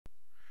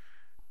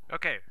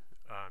Okay,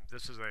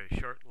 this is a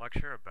short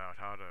lecture about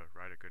how to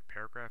write a good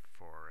paragraph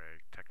for a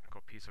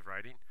technical piece of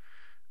writing.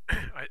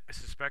 I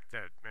suspect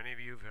that many of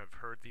you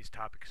have heard these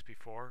topics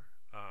before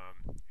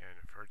and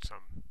have heard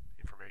some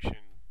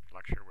information,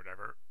 lecture,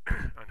 whatever,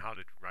 on how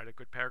to write a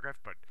good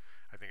paragraph, but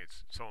I think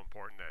it's so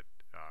important that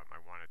I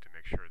wanted to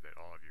make sure that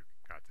all of you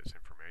got this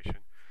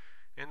information.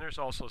 And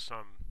there's also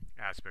some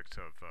aspects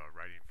of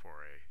writing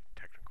for a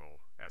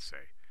technical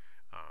essay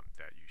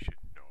that you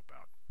should know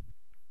about.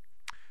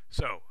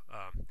 So,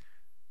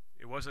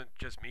 it wasn't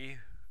just me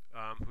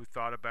who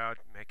thought about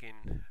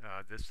making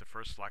this the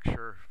first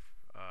lecture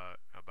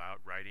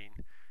about writing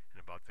and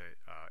about the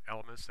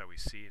elements that we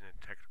see in a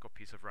technical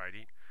piece of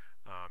writing.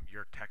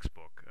 Your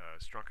textbook,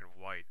 Strunk and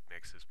White,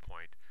 makes this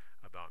point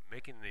about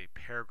making the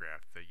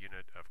paragraph the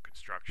unit of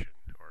construction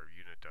or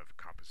unit of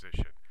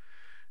composition.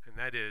 And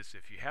that is,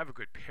 if you have a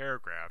good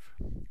paragraph,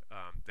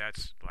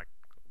 that's like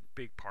a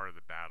big part of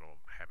the battle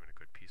of having a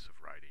good piece of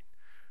writing.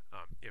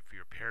 If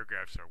your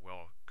paragraphs are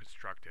well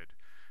constructed,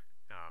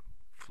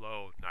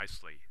 flow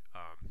nicely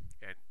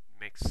and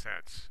make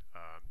sense,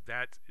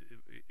 that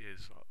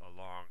is a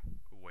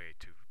long way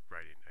to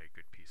writing a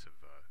good piece of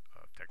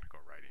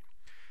technical writing.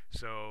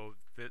 So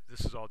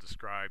this is all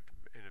described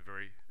in a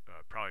very,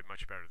 probably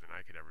much better than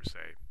I could ever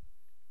say,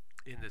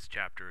 in this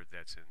chapter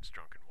that's in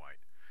Strunk and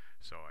White.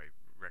 So I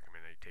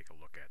recommend that you take a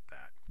look at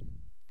that.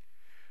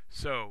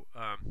 So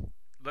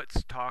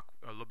let's talk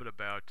a little bit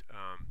about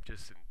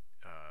just in,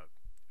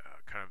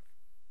 kind of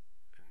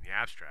in the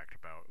abstract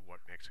about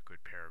what makes a good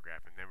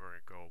paragraph, and then we're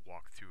going to go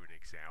walk through an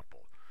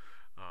example.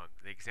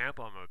 The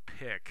example I'm going to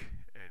pick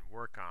and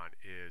work on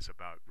is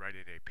about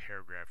writing a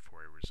paragraph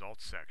for a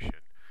results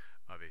section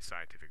of a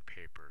scientific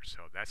paper.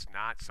 So that's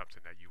not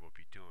something that you will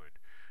be doing,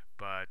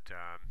 but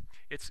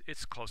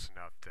it's close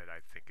enough that I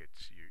think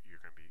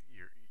you're going to be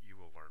you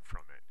will learn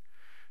from it.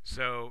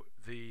 So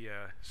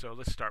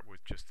let's start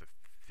with just the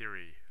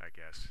theory, I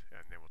guess,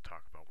 and then we'll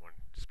talk about one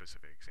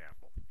specific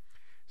example.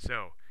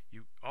 So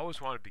you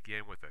always want to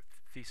begin with a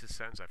thesis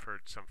sentence. I've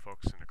heard some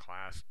folks in the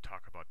class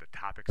talk about the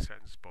topic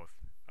sentence. Both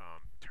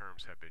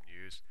terms have been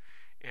used,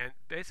 and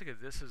basically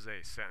this is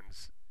a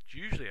sentence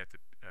usually at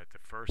the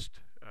first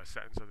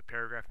sentence of the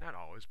paragraph. Not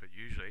always, but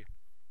usually,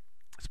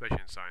 especially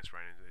in science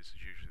writing, this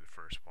is usually the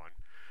first one,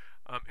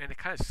 and it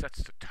kind of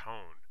sets the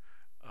tone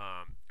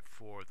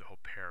for the whole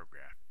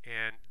paragraph,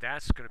 and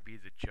that's going to be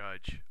the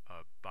judge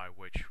by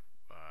which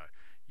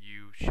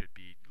you should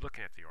be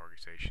looking at the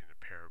organization in a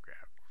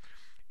paragraph.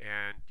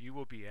 And you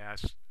will be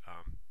asked,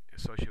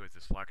 associated with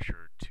this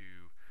lecture,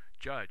 to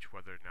judge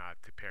whether or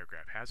not the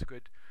paragraph has a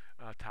good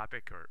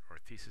topic or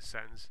thesis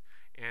sentence,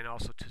 and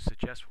also to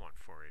suggest one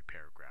for a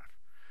paragraph.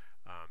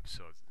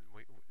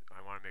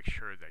 I want to make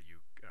sure that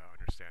you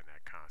understand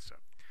that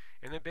concept.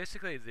 And then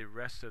basically the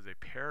rest of the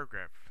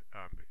paragraph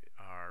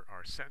are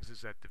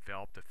sentences that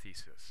develop the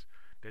thesis,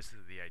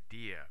 basically the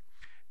idea.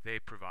 They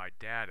provide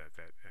data,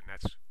 and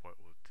that's what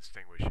will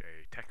distinguish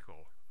a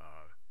technical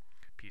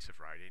piece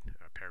of writing,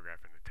 a paragraph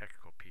in a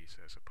technical piece,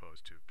 as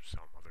opposed to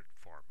some other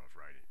form of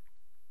writing.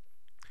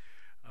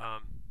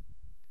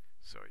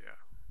 So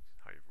yeah,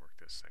 how you've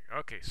worked this thing.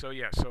 Okay, so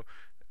yeah, so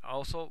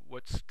also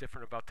what's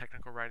different about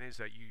technical writing is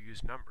that you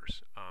use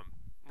numbers.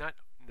 Not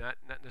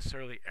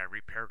necessarily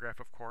every paragraph,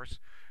 of course,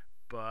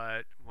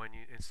 but when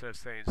you, instead of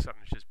saying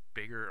something's just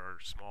bigger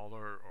or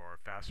smaller or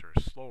faster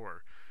or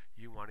slower,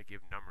 you want to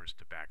give numbers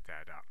to back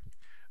that up.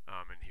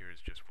 And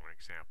here's just one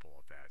example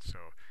of that.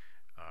 So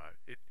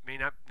it may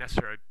not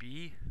necessarily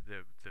be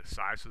the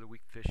size of the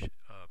weak fish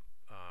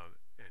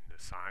and the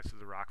size of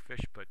the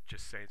rockfish, but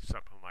just saying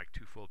something like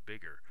twofold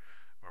bigger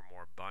or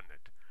more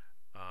abundant.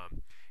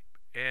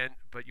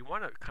 But you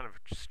want to kind of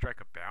strike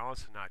a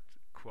balance and not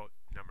quote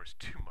numbers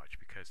too much,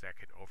 because that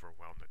can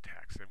overwhelm the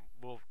text. And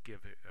we'll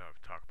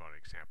talk about an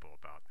example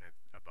about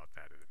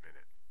that in a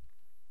minute.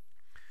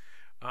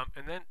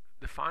 And then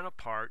the final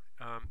part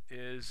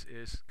is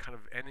kind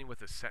of ending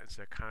with a sentence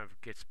that kind of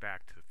gets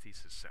back to the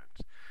thesis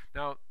sentence.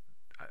 Now,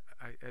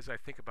 as I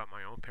think about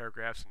my own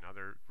paragraphs and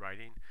other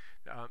writing,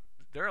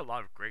 there are a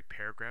lot of great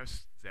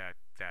paragraphs that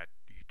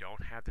you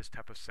don't have this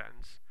type of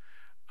sentence.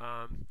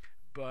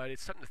 But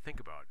it's something to think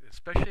about,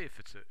 especially if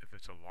it's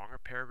a longer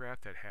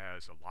paragraph that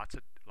has lots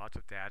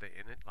of data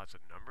in it, lots of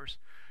numbers.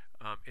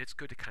 It's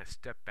good to kind of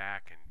step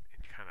back and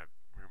kind of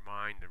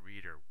remind the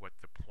reader what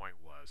the point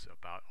was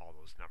about all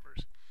those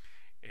numbers,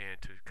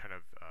 and to kind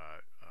of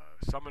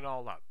sum it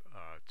all up,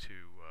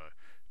 to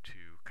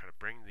kind of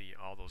bring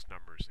all those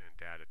numbers and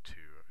data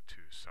to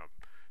some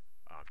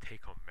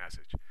take-home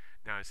message.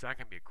 Now, it's not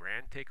going to be a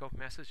grand take-home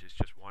message; it's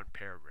just one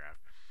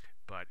paragraph,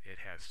 but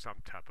it has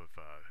some type of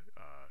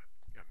a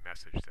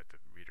message that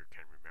the reader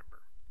can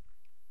remember.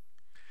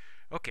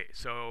 Okay,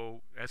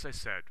 so as I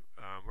said,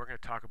 we're going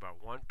to talk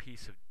about one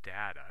piece of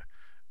data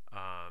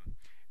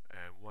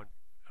and one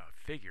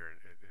figure,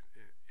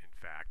 in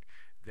fact,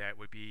 that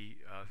would be,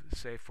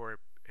 say, for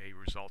a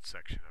results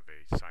section of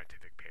a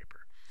scientific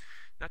paper.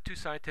 Not too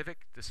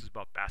scientific. This is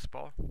about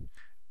basketball.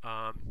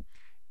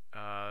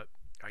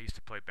 I used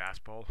to play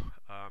basketball.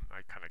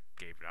 I kind of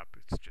gave it up.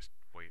 It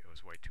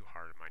was way too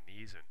hard on my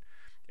knees, and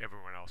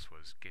everyone else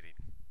was getting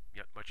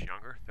much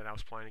younger than I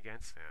was playing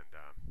against. And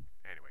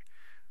anyway,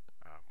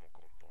 we'll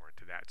go more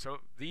into that.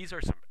 So these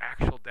are some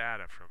actual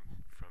data from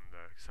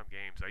some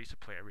games. I used to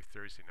play every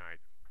Thursday night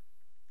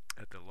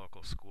at the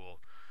local school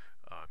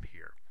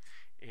here.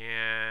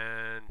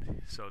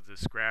 And so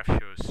this graph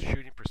shows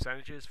shooting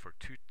percentages for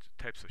two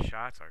types of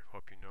shots. I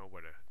hope you know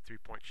what a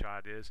three-point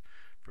shot is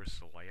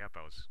versus a layup.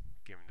 I was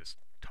giving this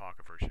talk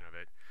a version of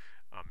it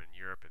in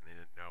Europe, and they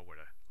didn't know what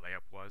a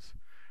layup was.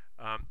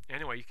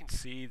 Anyway, you can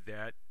see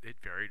that it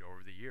varied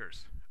over the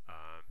years.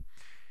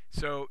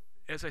 So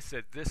as I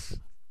said,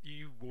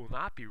 you will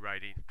not be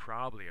writing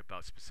probably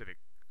about specific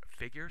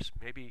figures.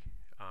 Maybe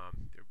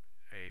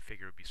a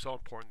figure would be so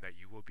important that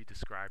you will be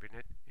describing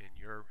it in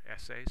your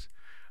essays.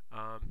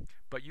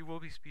 But you will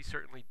be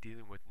certainly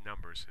dealing with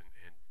numbers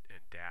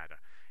and data.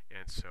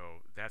 And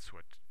so that's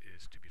what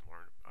is to be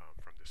learned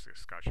from this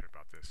discussion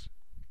about this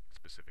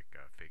specific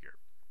figure.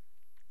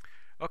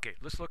 Okay,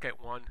 let's look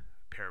at one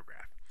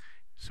paragraph.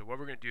 So what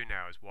we're going to do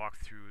now is walk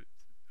through,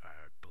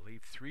 I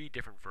believe, 3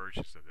 different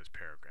versions of this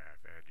paragraph.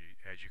 And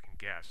as you can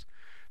guess,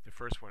 the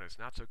first one is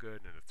not so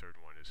good, and the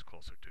third one is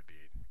closer to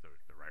being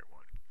the right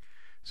one.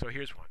 So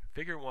here's one.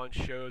 Figure 1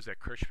 shows that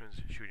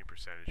Kirschman's shooting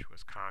percentage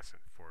was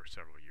constant for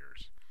several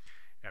years.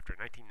 After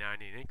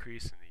 1990, an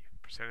increase in the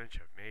percentage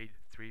of made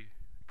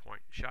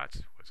three-point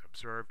shots was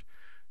observed.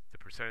 The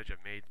percentage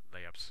of made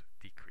layups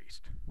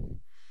decreased.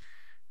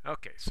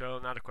 Okay, so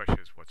now the question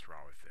is, what's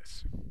wrong with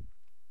this?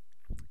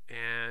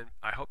 And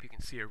I hope you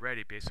can see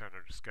already, based on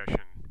our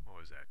discussion, what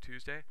was that,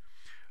 Tuesday,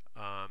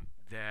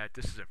 that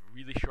this is a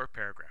really short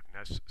paragraph.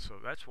 And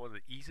that's one of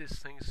the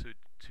easiest things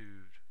to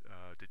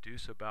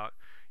deduce about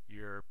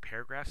your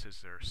paragraphs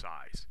is their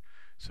size.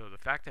 So the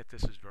fact that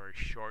this is very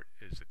short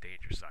is a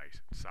danger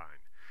sign.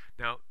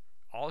 Now,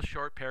 all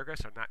short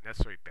paragraphs are not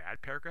necessarily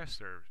bad paragraphs.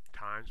 There are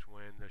times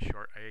when a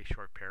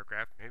short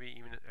paragraph, maybe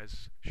even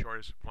as short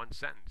as one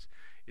sentence,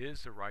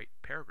 is the right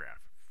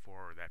paragraph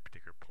for that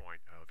particular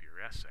point of your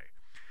essay.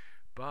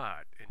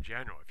 But in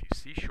general, if you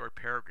see short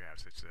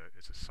paragraphs, it's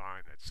a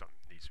sign that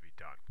something needs to be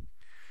done.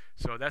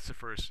 So that's the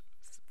first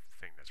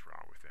thing that's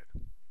wrong with it.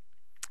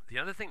 The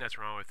other thing that's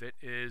wrong with it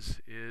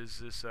is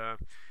the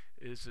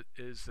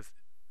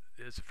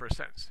first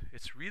sentence.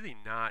 It's really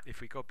not. If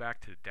we go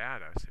back to the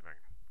data, see if I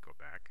can go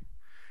back.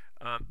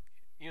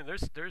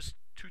 There's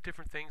 2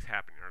 different things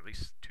happening, or at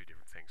least 2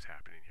 different things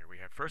happening here. We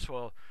have, first of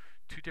all,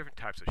 2 different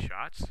types of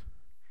shots,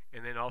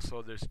 and then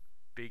also there's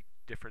big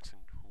difference in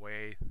the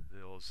way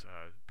those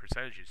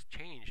percentages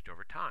changed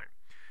over time.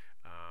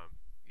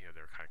 They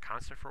were kind of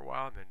constant for a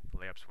while, and then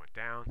layups went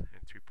down,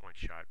 and three-point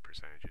shot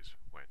percentages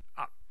went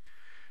up.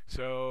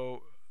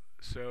 So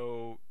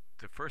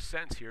the first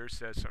sentence here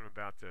says something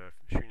about the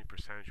shooting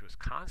percentage was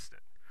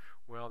constant.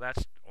 Well,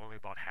 that's only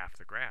about half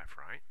the graph,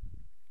 right?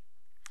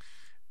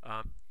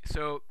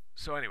 So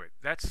anyway,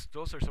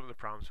 those are some of the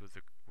problems with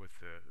the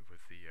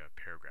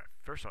paragraph.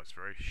 First of all, it's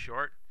very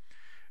short.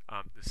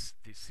 This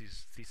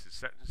thesis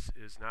sentence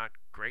is not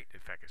great. In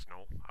fact,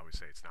 I would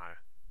say it's not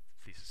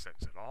a thesis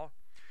sentence at all.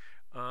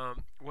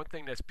 One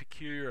thing that's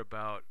peculiar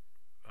about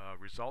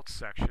results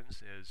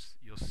sections is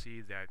you'll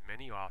see that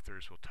many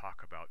authors will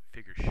talk about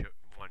figure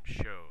 1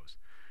 shows,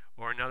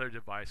 or another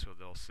device where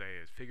they'll say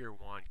is figure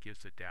 1 gives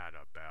the data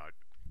about,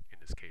 in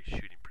this case,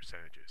 shooting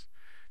percentages.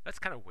 That's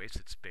kind of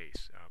wasted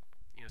space.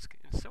 In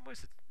some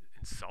ways it's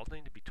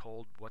insulting to be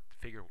told what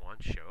figure 1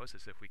 shows,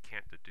 as if we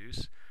can't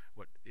deduce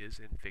what is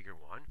in figure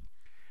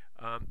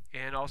 1.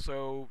 And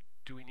also,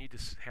 do we need to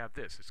have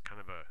this? It's kind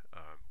of a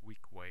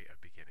weak way of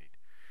beginning.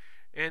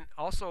 And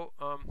also,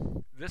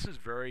 this is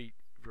very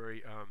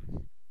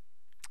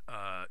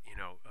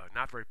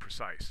not very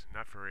precise,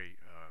 not very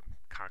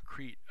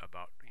concrete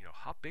about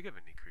how big of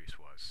an increase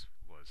was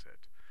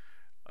it,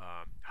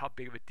 how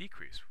big of a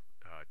decrease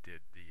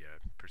did the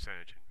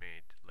percentage in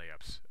made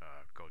layups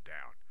go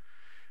down,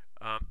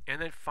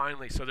 and then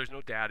finally, so there's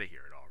no data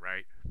here at all,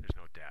 right? There's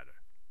no data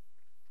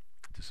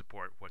to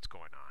support what's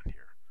going on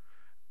here,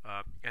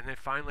 and then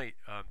finally,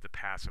 the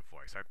passive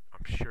voice.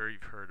 I'm sure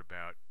you've heard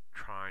about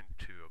trying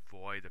to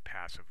avoid the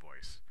passive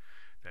voice.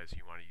 That is,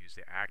 you want to use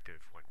the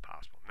active when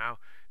possible. Now,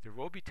 there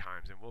will be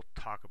times, and we'll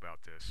talk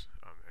about this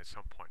at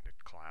some point in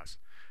the class,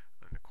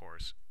 in the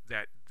course,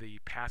 that the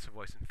passive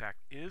voice, in fact,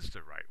 is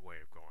the right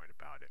way of going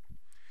about it.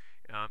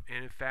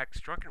 And in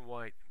fact, Strunk and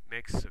White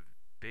makes a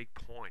big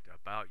point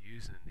about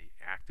using the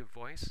active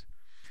voice.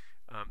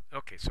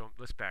 Okay, so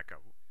let's back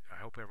up. I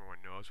hope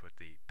everyone knows what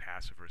the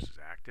passive versus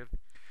active.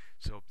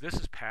 So this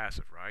is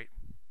passive, right?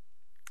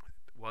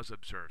 Was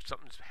observed.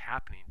 Something's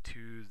happening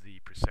to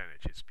the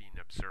percentage. It's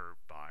being observed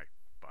by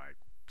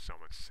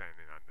someone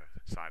standing on the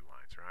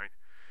sidelines, right?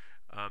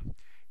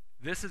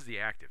 This is the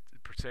active. The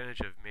percentage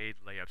of made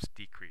layups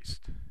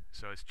decreased.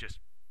 So it's just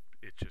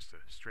a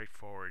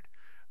straightforward.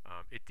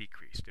 It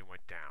decreased. It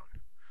went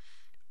down.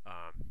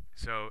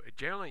 So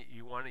generally,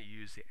 you want to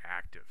use the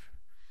active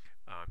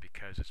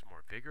because it's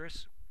more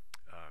vigorous.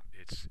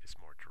 It's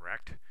more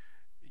direct.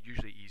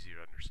 Usually easier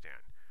to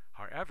understand.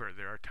 However,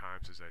 there are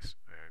times, as I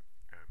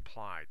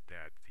implied,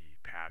 that the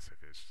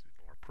passive is the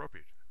more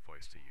appropriate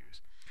voice to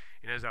use.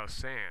 And as I was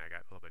saying, I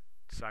got a little bit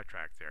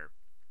sidetracked there.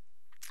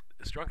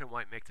 Strunk and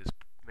White makes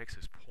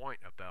this point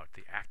about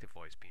the active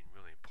voice being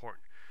really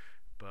important.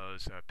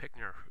 Buzz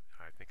Pickner,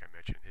 I think I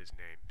mentioned his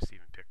name,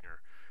 Stephen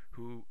Pickner,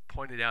 who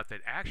pointed out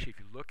that actually if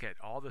you look at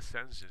all the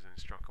sentences in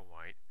Strunk and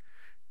White,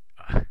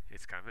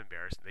 it's kind of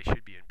embarrassing. They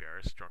should be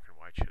embarrassed. Strunk and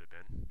White should have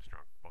been.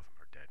 Strunk, both of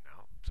them are dead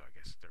now, so I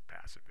guess they're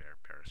passive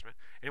embarrassment.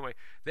 Anyway,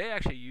 they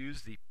actually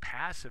use the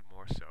passive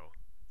more so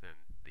than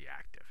the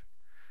active.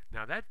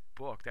 Now that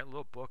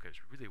little book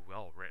is really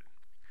well written.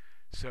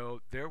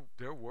 So they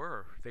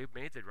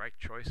made the right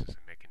choices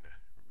in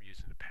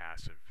using the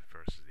passive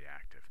versus the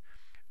active.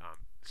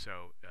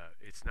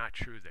 It's not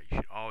true that you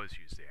should always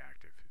use the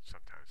active.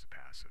 Sometimes the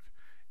passive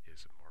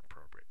is more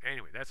appropriate.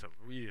 Anyway, that's a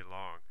really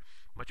long,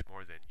 much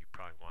more than you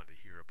probably wanted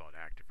to hear about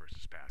active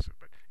versus passive.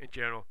 But in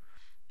general,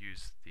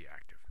 use the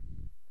active.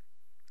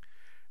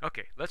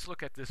 Okay, let's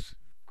look at this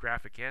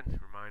graph again.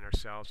 Remind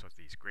ourselves of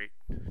these great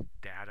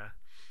data.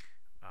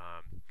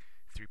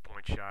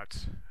 3-point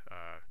shots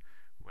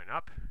went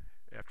up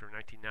after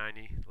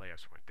 1990.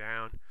 Layups went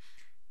down.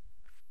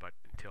 But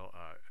until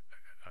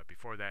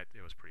before that,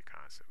 it was pretty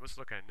constant. Let's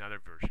look at another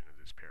version of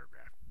this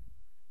paragraph.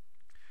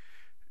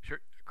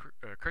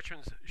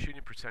 Kirchman's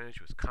shooting percentage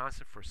was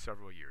constant for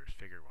several years,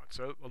 figure 1.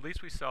 So at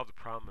least we solved the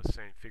problem of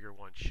saying figure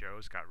 1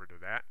 shows, got rid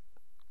of that.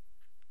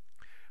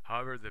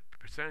 However, the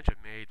percentage of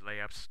made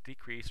layups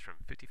decreased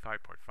from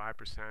 55.5%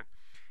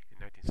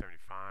 in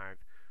 1975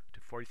 to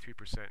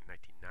 43% in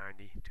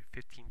 1990 to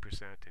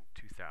 15% in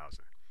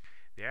 2000.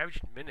 The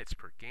average minutes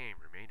per game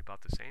remained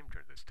about the same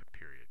during this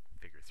period,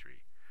 figure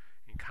 3.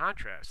 In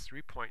contrast,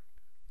 3-point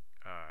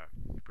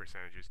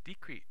percentages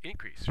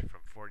increased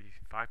from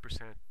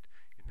 45%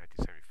 in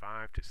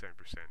 1975 to 7%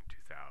 in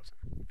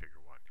 2000,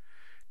 figure 1.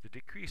 The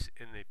decrease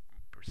in the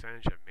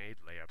percentage of made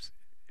layups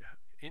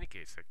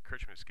indicates that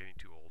Kirchman is getting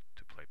too old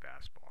to play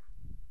basketball.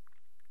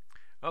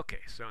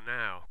 Okay, so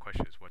now the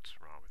question is, what's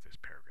wrong with this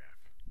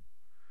paragraph?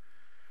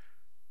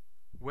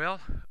 Well,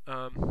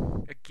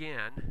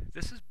 again,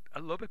 this is a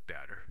little bit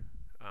better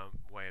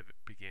way of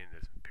beginning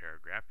this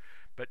paragraph,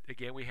 but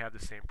again, we have the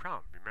same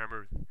problem.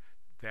 Remember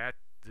that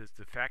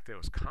the fact that it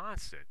was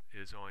constant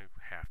is only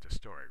half the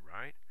story,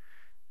 right?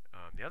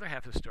 The other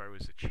half of the story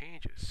was the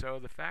changes. So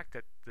the fact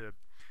that the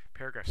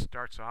paragraph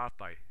starts off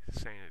by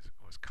saying it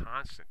was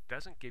constant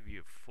doesn't give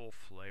you a full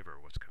flavor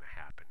of what's going to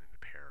happen in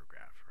the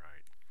paragraph,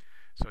 right?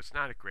 So it's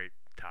not a great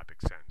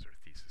topic sentence or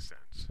thesis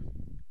sentence.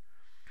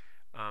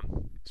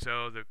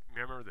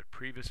 Remember the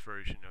previous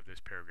version of this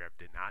paragraph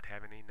did not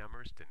have any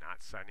numbers, did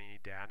not cite any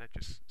data,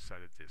 just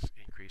cited this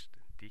increase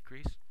and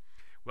decrease.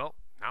 Well,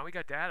 now we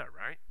got data,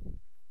 right?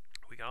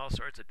 We got all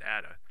sorts of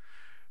data.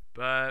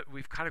 But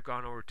we've kind of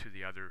gone over to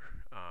the other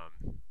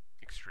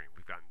extreme.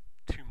 We've gotten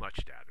too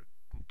much data,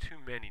 too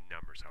many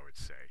numbers, I would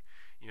say.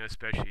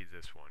 Especially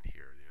this one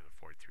here, the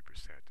 43%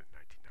 in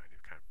 1990.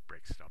 It kind of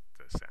breaks up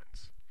the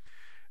sentence.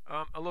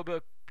 A little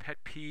bit of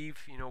pet peeve.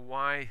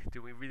 Why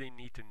do we really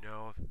need to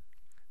know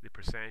the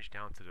percentage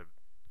down to the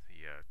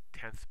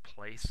 10th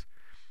place,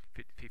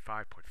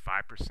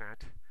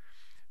 55.5%?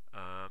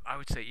 I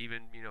would say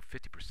even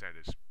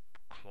 50% is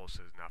close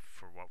enough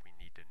for what we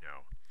need to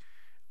know.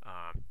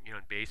 In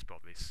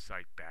baseball, they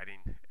cite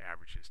batting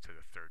averages to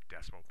the 3rd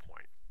decimal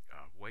point.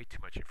 Way too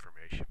much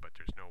information, but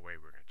there's no way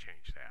we're going to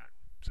change that.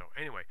 So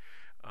anyway,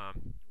 a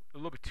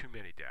little bit too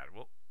many data.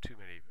 Well, too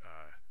many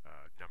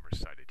numbers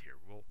cited here.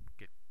 We'll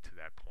get to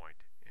that point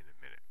in a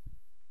minute.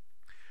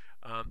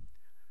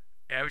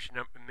 Average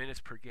minutes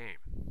per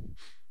game.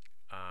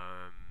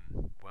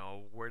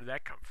 Well, where did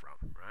that come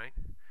from, right?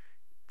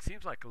 It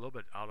seems like a little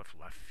bit out of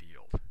left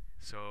field.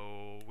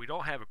 So we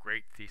don't have a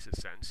great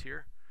thesis sentence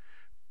here,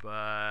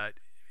 but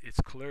it's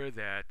clear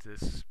that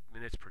this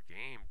minutes per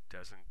game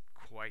doesn't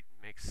quite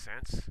make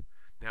sense.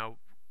 Now,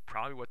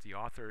 probably what the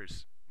author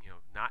is,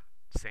 not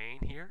saying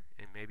here,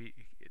 and maybe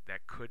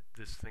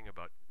this thing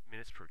about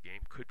minutes per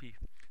game could be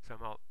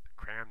somehow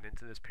crammed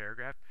into this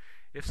paragraph.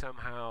 If the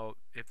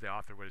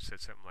author would have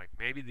said something like,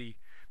 maybe the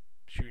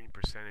shooting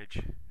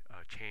percentage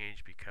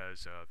changed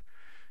because of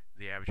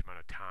the average amount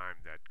of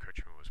time that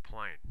Kirchman was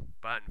playing,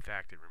 but in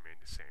fact it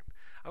remained the same.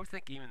 I would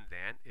think even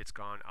then it's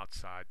gone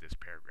outside this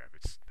paragraph.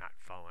 It's not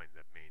following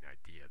the main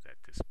idea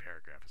that this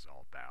paragraph is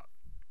all about.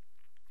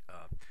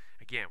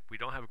 Again, we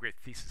don't have a great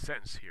thesis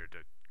sentence here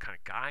to kind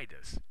of guide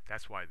us.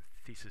 That's why the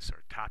thesis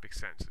or topic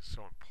sentence is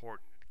so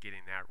important,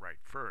 getting that right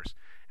first,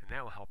 and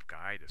that will help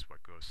guide us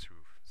what goes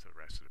through the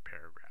rest of the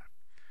paragraph.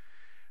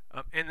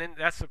 And then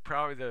that's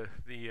probably the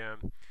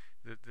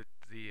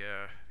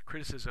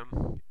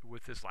criticism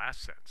with this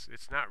last sentence.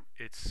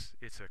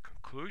 It's a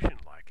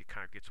conclusion, like it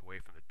kind of gets away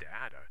from the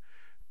data,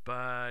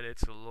 but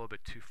it's a little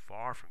bit too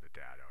far from the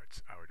data,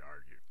 I would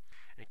argue.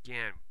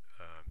 Again,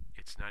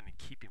 it's not in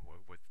keeping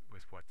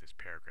with what this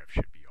paragraph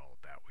should be all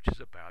about, which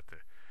is about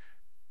the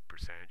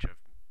percentage of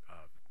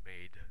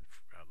made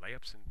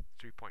layups and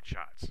 3-point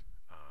shots.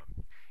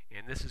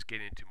 And this is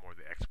getting into more of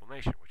the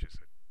explanation, which is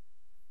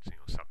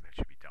something that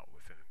should be dealt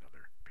with in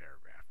another paragraph.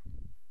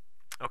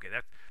 Okay,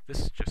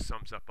 this just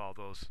sums up all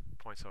those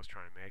points I was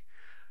trying to make.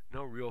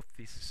 No real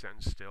thesis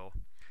sentence still.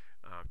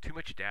 Too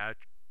much data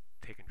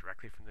taken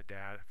directly from the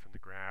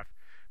graph.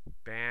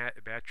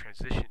 Bad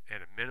transition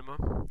at a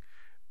minimum.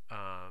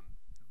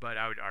 But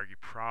I would argue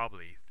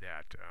probably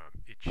that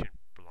it shouldn't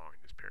belong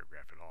in this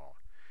paragraph at all.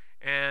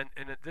 And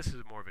this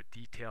is more of a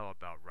detail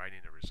about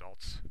writing the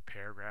results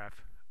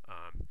paragraph.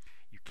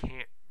 You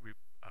can't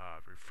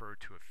refer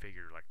to a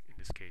figure, like in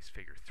this case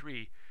figure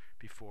 3,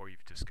 before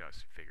you've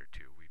discussed figure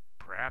 2.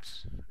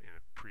 Perhaps in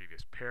a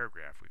previous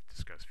paragraph we've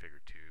discussed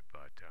figure 2,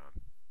 but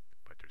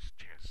there's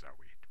chances are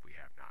we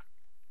have not.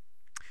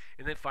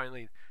 And then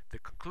finally, the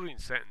concluding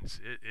sentence,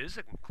 it is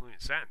a concluding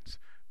sentence,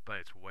 but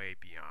it's way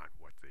beyond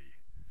what the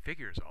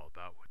figure is all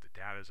about, what the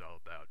data is all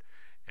about,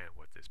 and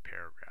what this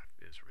paragraph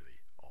is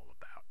really all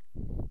about.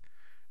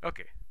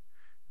 Okay,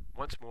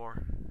 once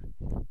more,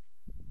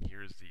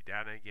 here's the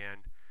data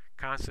again.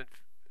 Constant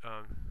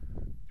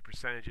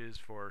percentages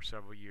for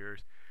several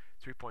years.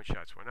 3-point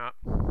shots went up,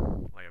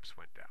 layups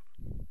went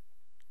down.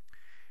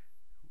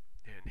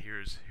 And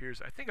here's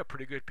I think a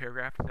pretty good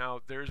paragraph.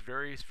 Now there's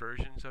various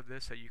versions of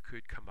this that you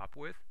could come up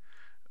with.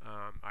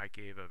 I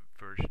gave a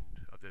version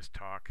of this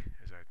talk,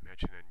 as I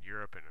mentioned, in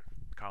Europe, and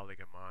a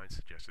colleague of mine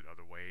suggested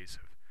other ways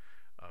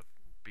of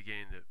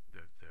beginning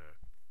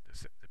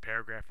the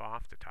paragraph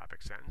off, the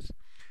topic sentence.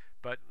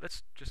 But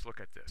let's just look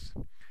at this.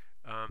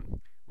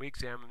 We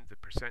examined the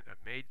percent of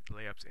made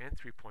layups and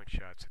 3-point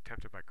shots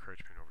attempted by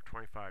Kirchmann over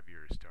 25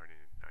 years, starting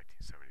in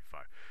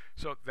 1975.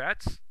 So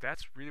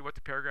that's really what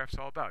the paragraph's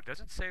all about. It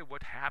doesn't say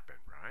what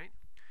happened, right?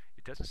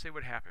 It doesn't say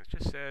what happened. It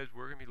just says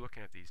we're going to be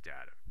looking at these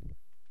data.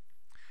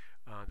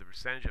 The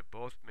percentage of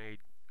both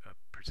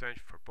percentage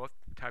for both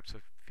types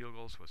of field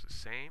goals was the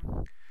same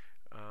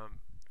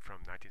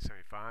from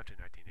 1975 to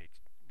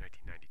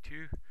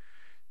 1992.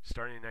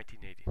 Starting in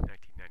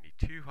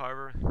 1992,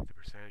 however, the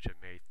percentage of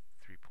made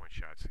 3-point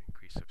shots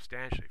increased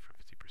substantially from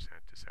 50%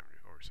 to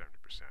over 70%.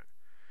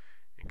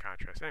 In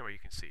contrast, anyway, you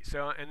can see.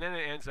 So, and then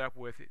it ends up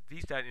with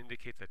these data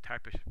indicate the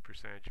type of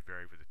percentage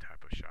varied with the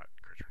type of shot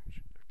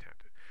Kirchmann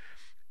attempted.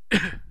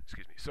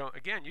 Excuse me. So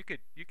again, you could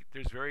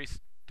there's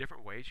various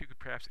different ways you could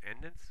perhaps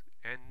end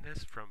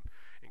this from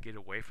and get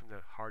away from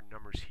the hard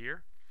numbers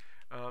here.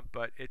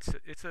 But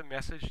it's a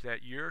message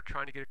that you're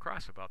trying to get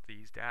across about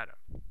these data.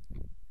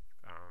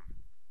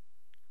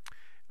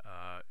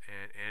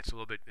 And it's a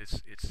little bit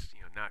it's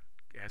not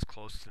as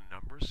close to the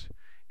numbers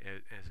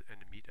as in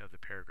the meat of the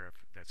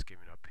paragraph that's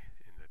given up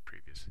in the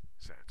previous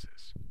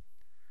sentences.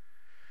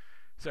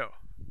 So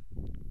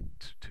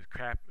to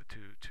kind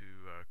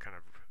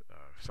of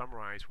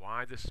summarize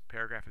why this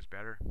paragraph is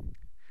better.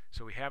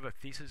 So we have a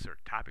thesis or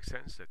topic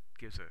sentence that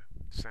gives a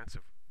sense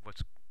of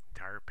what's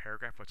entire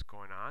paragraph, what's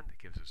going on. It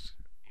gives us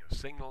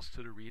signals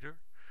to the reader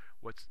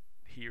what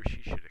he or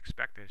she should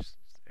expect as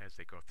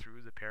they go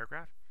through the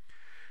paragraph.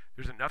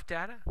 There's enough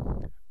data,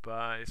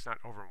 but it's not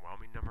an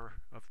overwhelming number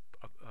of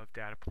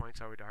data points,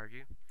 I would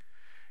argue.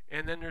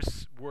 And then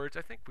there's words,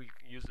 I think we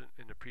used it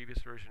in the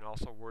previous version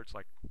also, words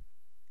like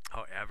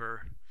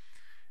however,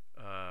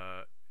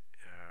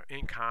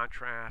 in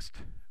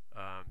contrast,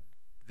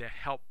 that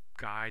help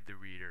guide the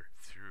reader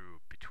through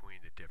between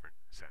the different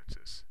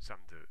sentences,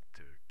 something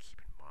to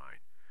keep in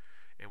mind.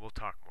 And we'll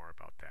talk more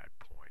about that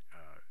point,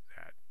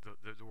 that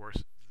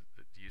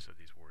the use of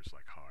these words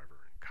like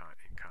however and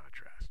in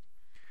contrast.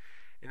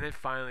 And then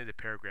finally, the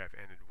paragraph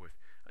ended with,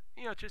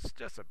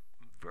 just a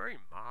very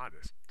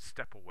modest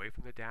step away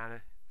from the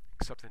data,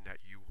 something that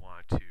you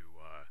want to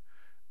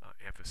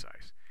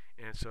emphasize.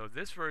 And so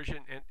this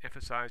version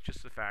emphasized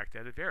just the fact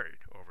that it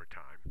varied over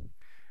time.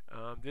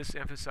 This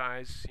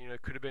emphasized,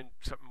 it could have been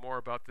something more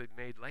about the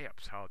made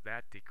layups, how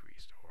that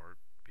decreased, or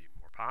be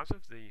more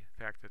positive, the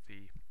fact that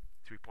the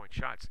 3-point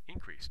shots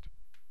increased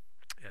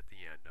at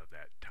the end of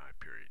that time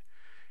period.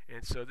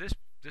 And so this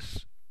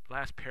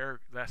last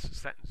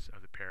sentence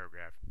of the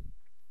paragraph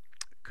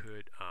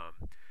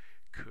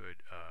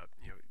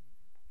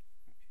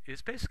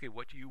is basically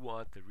what you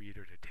want the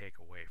reader to take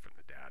away from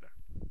the data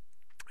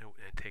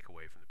and take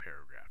away from the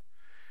paragraph.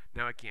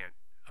 Now again,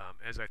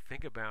 as I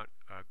think about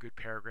good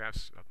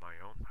paragraphs of my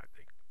own, I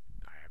think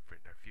I have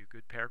written a few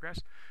good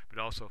paragraphs, but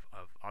also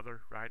of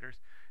other writers.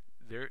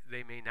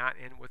 They may not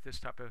end with this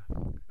type of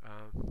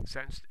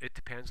sentence. It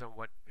depends on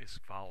what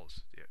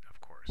follows it,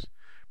 of course.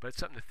 But it's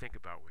something to think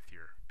about with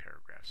your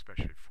paragraph,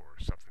 especially for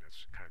something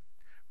that's kind of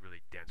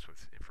really dense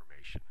with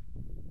information.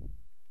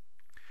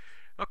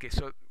 Okay,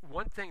 so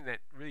one thing that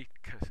really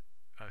kind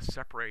of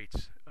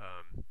separates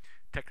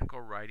technical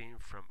writing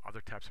from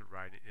other types of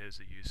writing is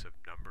the use of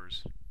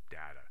numbers,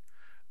 data,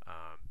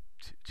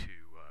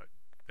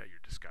 that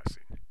you're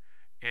discussing.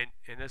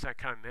 And as I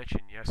kind of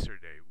mentioned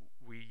yesterday,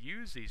 we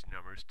use these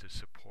numbers to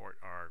support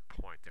our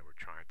point that we're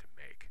trying to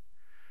make.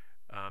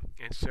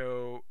 And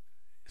so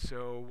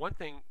one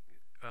thing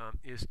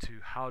is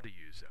how to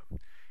use them,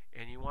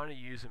 and you want to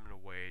use them in a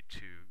way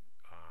to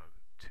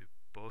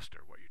bolster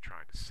what you're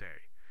trying to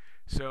say.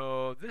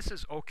 So this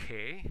is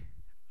okay.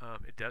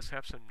 It does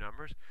have some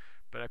numbers,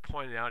 but I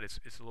pointed out it's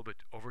a little bit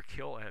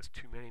overkill. It has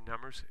too many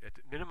numbers. At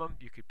the minimum,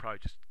 you could probably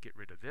just get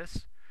rid of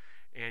this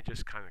and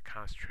just kind of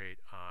concentrate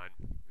on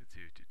the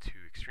two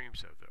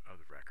extremes of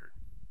the record.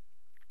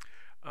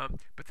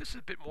 But this is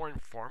a bit more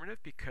informative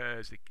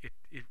because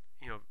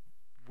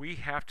we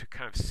have to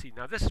kind of see.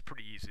 Now this is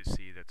pretty easy to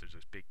see that there's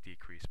this big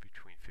decrease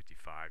between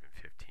 55 and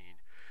 15,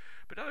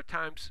 but other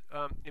times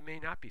it may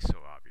not be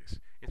so obvious.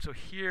 And so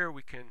here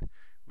we can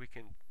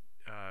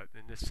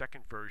in this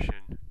second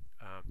version,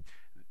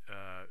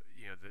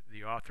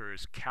 the author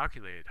has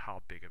calculated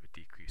how big of a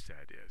decrease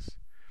that is,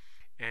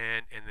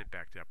 and then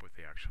backed it up with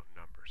the actual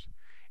numbers.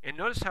 And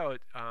notice how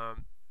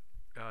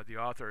the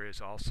author is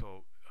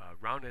also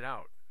rounded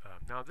out.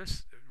 Now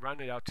this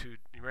rounded out to,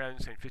 rather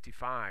than saying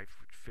 55,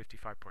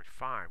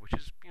 55.5, which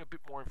is a bit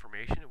more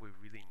information that we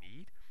really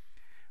need.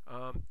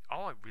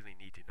 All I really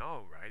need to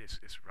know, right, is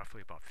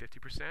roughly about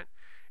 50%,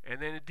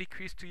 and then it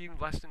decreased to even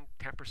less than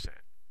 10%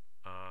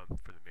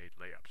 for the made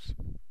layups.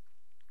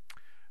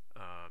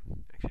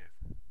 Actually,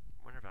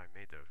 I wonder if I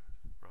made the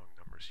wrong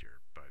numbers here,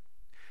 but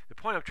the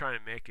point I'm trying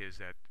to make is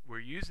that we're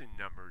using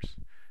numbers.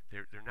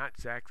 They're not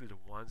exactly the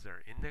ones that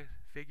are in the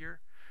figure,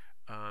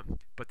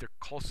 but they're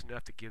close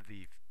enough to give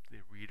the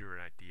reader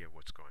an idea of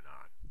what's going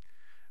on.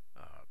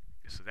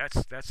 So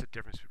that's the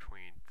difference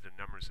between the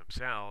numbers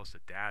themselves, the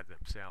data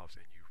themselves,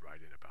 and you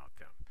writing about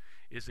them.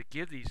 Is to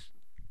give these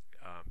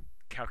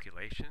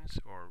calculations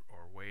or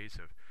ways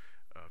of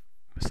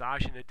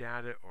massaging the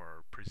data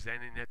or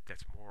presenting it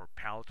that's more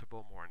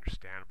palatable, more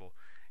understandable,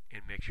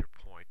 and makes your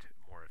point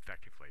more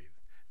effectively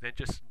than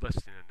just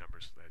listing the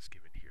numbers that's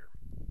given here.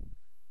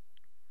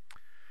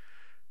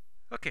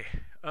 Okay,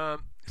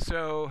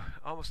 so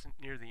almost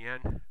near the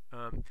end.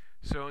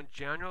 So in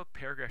general,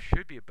 paragraph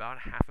should be about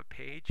half a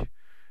page.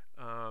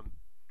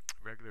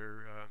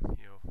 Regular,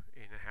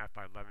 8.5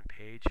 by 11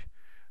 page.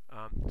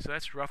 So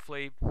that's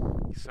roughly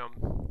some,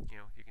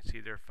 you can see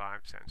there are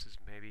 5 sentences,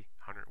 maybe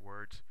 100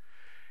 words.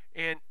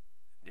 And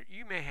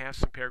you may have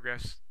some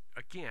paragraphs,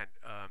 again,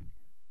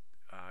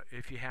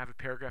 if you have a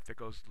paragraph that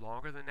goes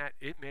longer than that,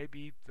 it may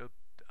be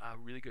a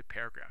really good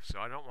paragraph. So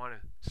I don't want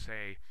to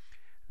say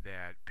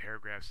that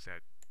paragraphs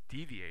that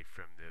deviate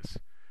from this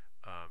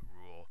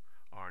rule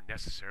are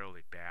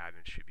necessarily bad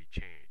and should be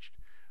changed.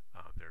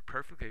 There are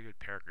perfectly good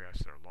paragraphs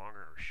that are longer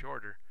or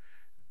shorter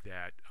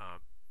that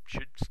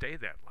should stay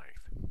that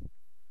length.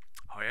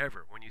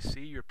 However, when you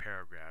see your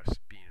paragraphs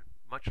being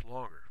much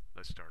longer,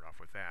 let's start off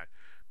with that,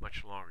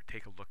 much longer,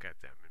 take a look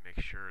at them and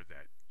make sure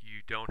that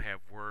you don't have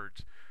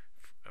words,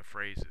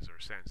 phrases, or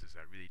sentences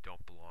that really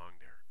don't belong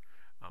there.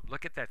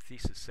 Look at that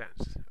thesis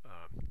sentence.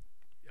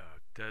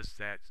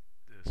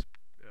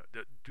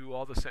 Do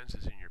all the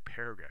sentences in your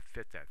paragraph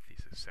fit that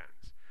thesis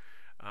sentence?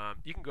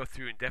 You can go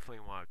through and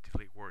definitely want to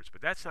delete words,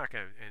 but that's not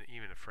going to, and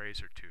even a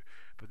phrase or two,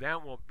 but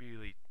that won't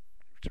really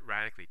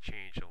radically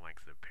change the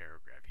length of the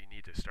paragraph. You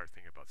need to start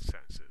thinking about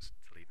sentences,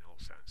 deleting whole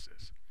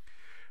sentences.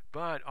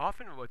 But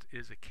often what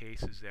is the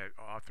case is that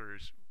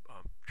authors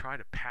try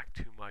to pack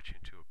too much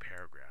into a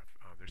paragraph.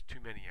 There's too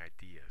many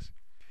ideas.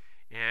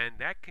 And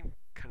that can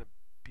kind of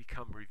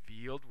become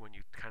revealed when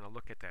you kind of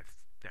look at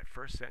that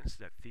first sentence,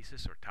 that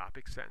thesis or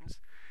topic sentence.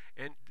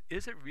 And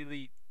is it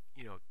really,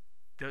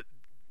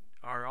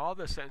 are all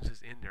the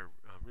sentences in there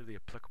really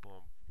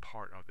applicable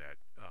part of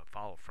that,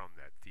 follow from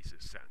that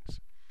thesis sentence?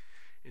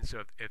 And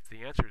so if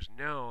the answer is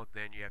no,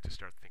 then you have to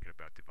start thinking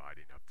about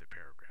dividing up the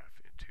paragraph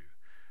into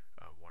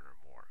one or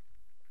more.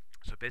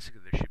 So basically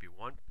there should be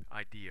one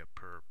idea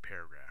per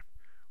paragraph,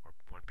 or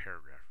one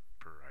paragraph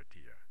per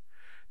idea.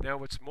 Now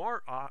what's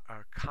more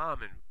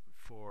common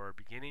for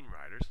beginning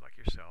writers like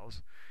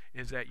yourselves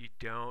is that you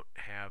don't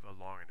have a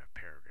long enough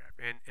paragraph.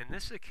 And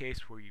this is a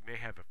case where you may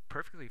have a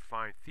perfectly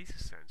fine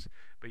thesis sentence,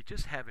 but you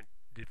just haven't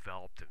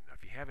developed it enough.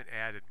 You haven't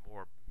added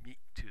more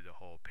meat to the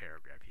whole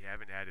paragraph. You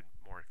haven't added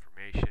more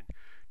information,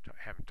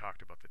 haven't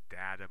talked about the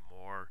data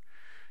more.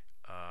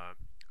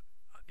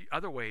 The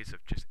other ways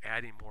of just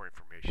adding more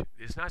information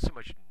is not so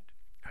much,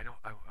 I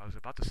was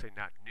about to say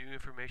not new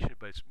information,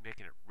 but it's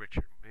making it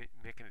richer,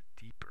 making it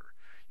deeper.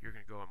 You're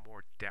going to go in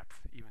more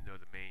depth, even though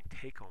the main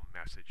take-home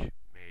message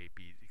may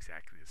be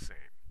exactly the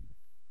same.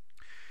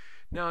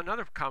 Now,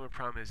 another common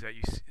problem is that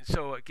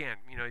so again,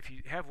 if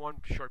you have one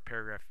short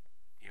paragraph,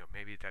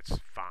 maybe that's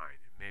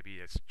fine. Maybe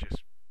it's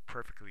just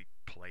perfectly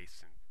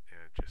placed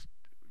and just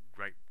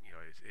right,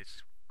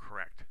 it's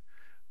correct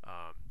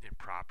and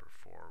proper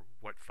for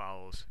what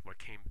follows, what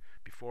came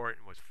before it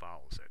and what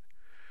follows it.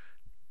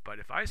 But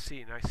if I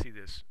see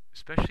this,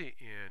 especially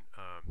in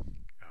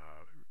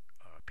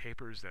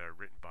papers that are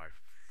written by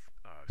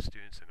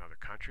students in other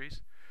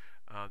countries,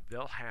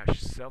 they'll have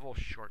several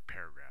short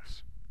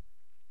paragraphs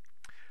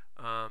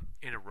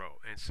in a row,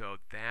 and so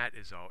that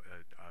is a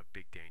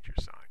big danger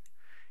sign.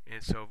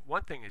 And so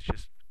one thing is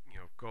just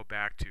go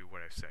back to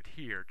what I've said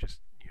here. Just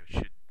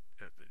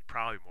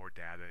probably more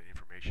data and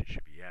information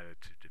should be added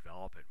to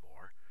develop it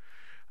more.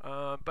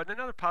 But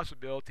another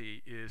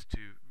possibility is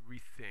to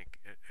rethink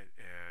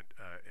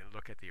and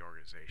look at the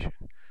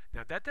organization.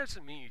 Now that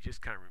doesn't mean you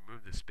just kind of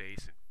remove the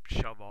space and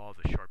shove all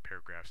the short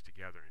paragraphs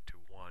together into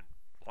one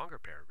longer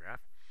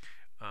paragraph,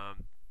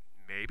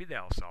 maybe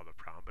that'll solve the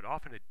problem, but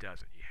often it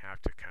doesn't. You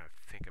have to kind of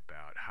think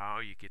about how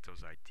you get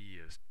those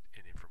ideas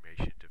and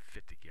information to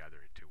fit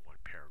together into one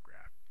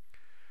paragraph.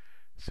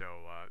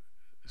 So,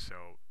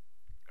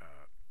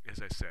 as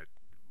I said,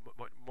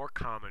 more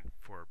common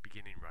for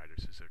beginning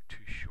writers is they're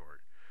too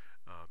short.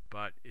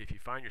 But if you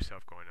find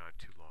yourself going on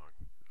too long,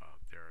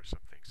 there are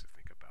some things to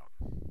think about.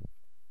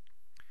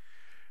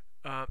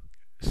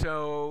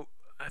 So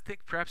I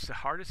think perhaps the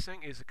hardest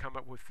thing is to come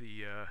up with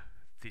the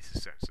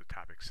thesis sentence, the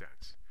topic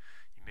sentence.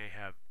 You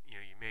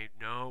may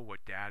know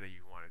what data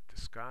you want to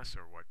discuss,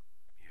 or what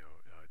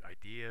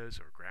ideas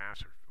or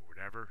graphs or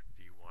whatever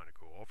you want to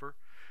go over.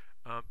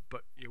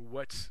 But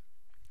what's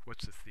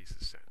the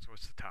thesis sentence?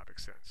 What's the topic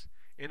sentence?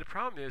 And the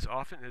problem is,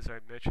 often, as I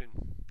mentioned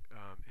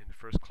in the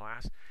first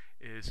class,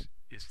 is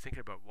thinking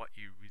about what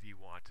you really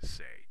want to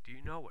say. Do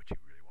you know what you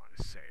really want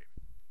to say?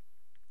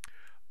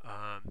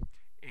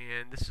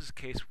 And this is a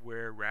case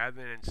where, rather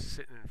than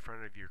sitting in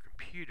front of your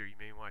computer, you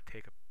may want to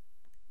take an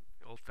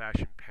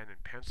old-fashioned pen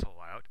and pencil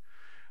out,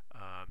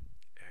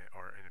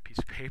 or in a piece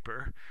of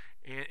paper,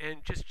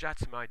 and just jot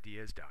some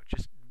ideas down,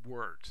 just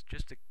words,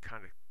 just to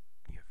kind of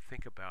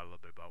think about a little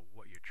bit about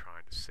what you're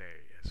trying to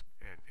say,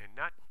 and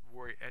not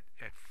worry at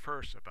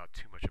first about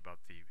too much about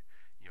the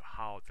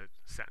how the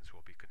sentence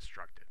will be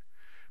constructed,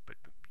 but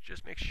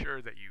just make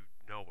sure that you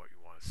know what you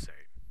want to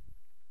say.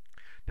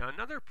 Now,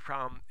 another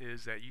problem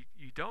is that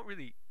you don't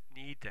really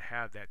need to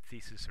have that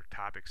thesis or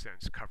topic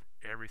sentence cover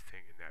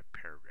everything in that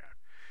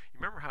paragraph. You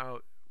remember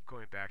how,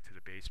 going back to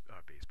the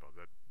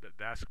the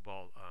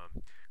basketball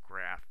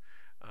graph,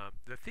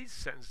 the thesis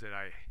sentence that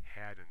I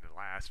had in the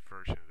last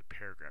version of the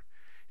paragraph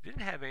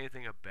didn't have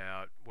anything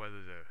about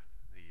whether the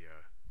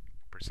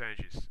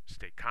percentages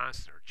stay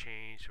constant or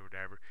changed or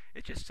whatever.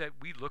 It just said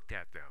we looked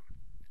at them,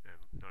 and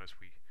notice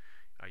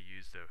I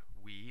used the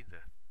we,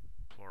 the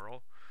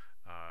plural,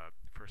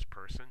 first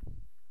person.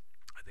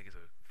 I think it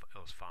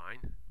was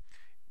fine.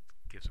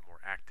 Gives a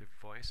more active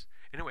voice.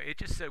 Anyway, it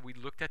just said we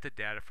looked at the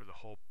data for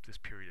this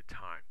period of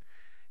time.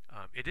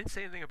 It didn't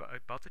say anything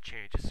about the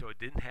changes, so it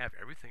didn't have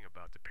everything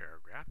about the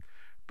paragraph,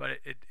 but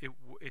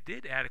it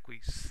did adequately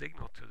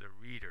signal to the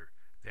reader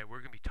that we're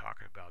going to be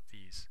talking about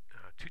these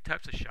two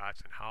types of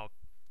shots and how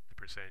the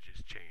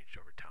percentages changed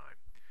over time.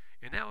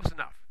 And that was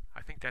enough.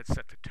 I think that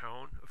set the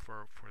tone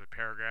for the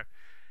paragraph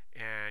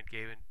and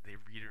gave the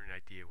reader an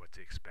idea what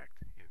to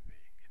expect in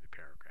the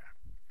paragraph.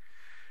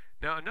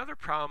 Now, another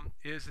problem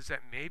is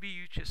that maybe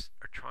you just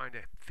are trying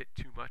to fit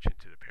too much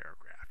into the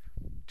paragraph,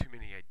 too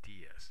many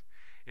ideas,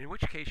 in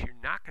which case you're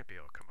not going to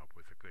be able to come up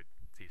with a good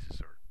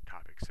thesis or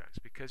topic sentence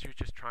because you're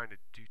just trying to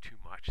do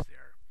too much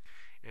there.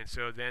 And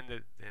so then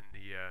the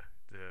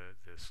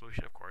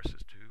solution, of course,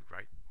 is to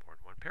write more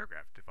than one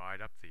paragraph, divide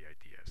up the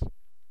ideas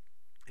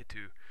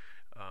into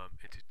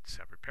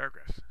separate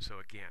paragraphs. So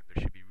again,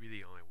 there should be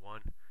really only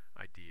one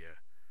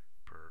idea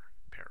per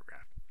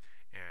paragraph.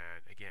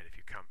 And again, if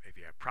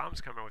you have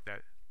problems coming up with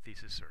that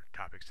thesis or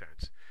topic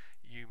sentence,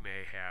 you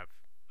may have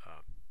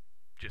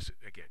just,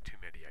 again, too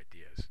many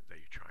ideas that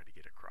you're trying to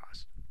get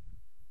across.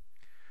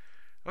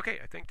 Okay,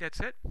 I think that's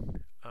it.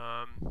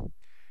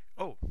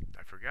 Oh,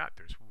 I forgot.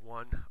 There's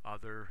one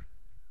other.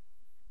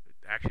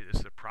 Actually, this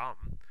is a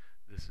problem.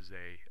 This is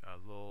a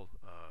little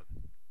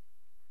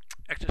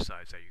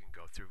exercise that you can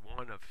go through.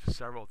 One of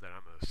several that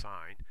I'm going to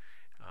assign.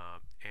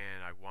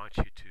 And I want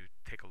you to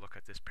take a look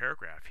at this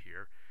paragraph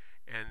here,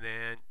 and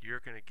then you're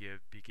going to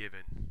be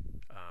given.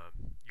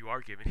 You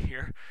are given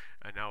here,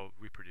 and now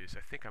reproduce.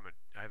 I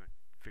haven't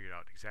figured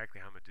out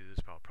exactly how I'm going to do this,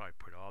 but I'll probably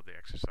put all the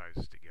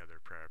exercises together,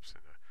 perhaps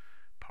in a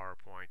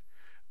PowerPoint.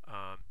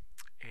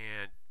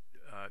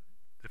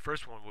 The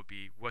first one will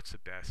be, what's the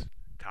best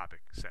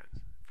topic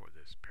sentence for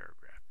this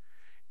paragraph?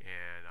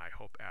 And I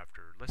hope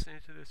after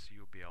listening to this,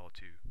 you'll be able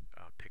to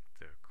pick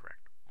the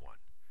correct one.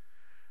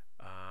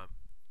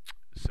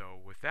 So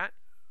with that,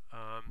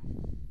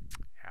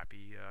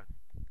 happy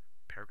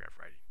paragraph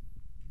writing.